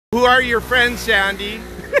Who are your friends, Sandy?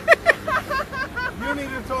 You need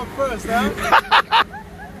to talk first, huh?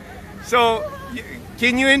 So,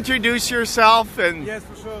 can you introduce yourself? And yes,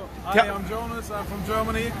 for sure. Hi, I'm Jonas. I'm from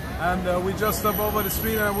Germany, and we just stepped over the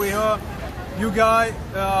street and we heard you guy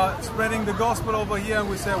spreading the gospel over here, and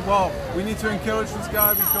we said, wow, we need to encourage this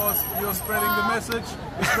guy because you're spreading the message,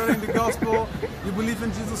 you're spreading the gospel, you believe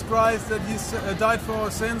in Jesus Christ, that he died for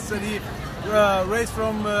our sins, that he raised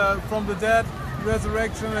from the dead,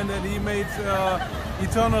 resurrection, and that he made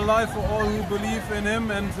eternal life for all who believe in him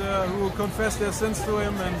and who confess their sins to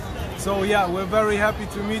him. And so yeah, we're very happy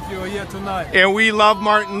to meet you here tonight. And we love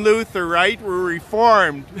Martin Luther, right? We're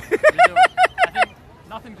Reformed. We do. I think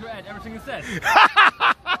nothing to add, everything is said.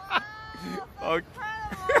 Okay.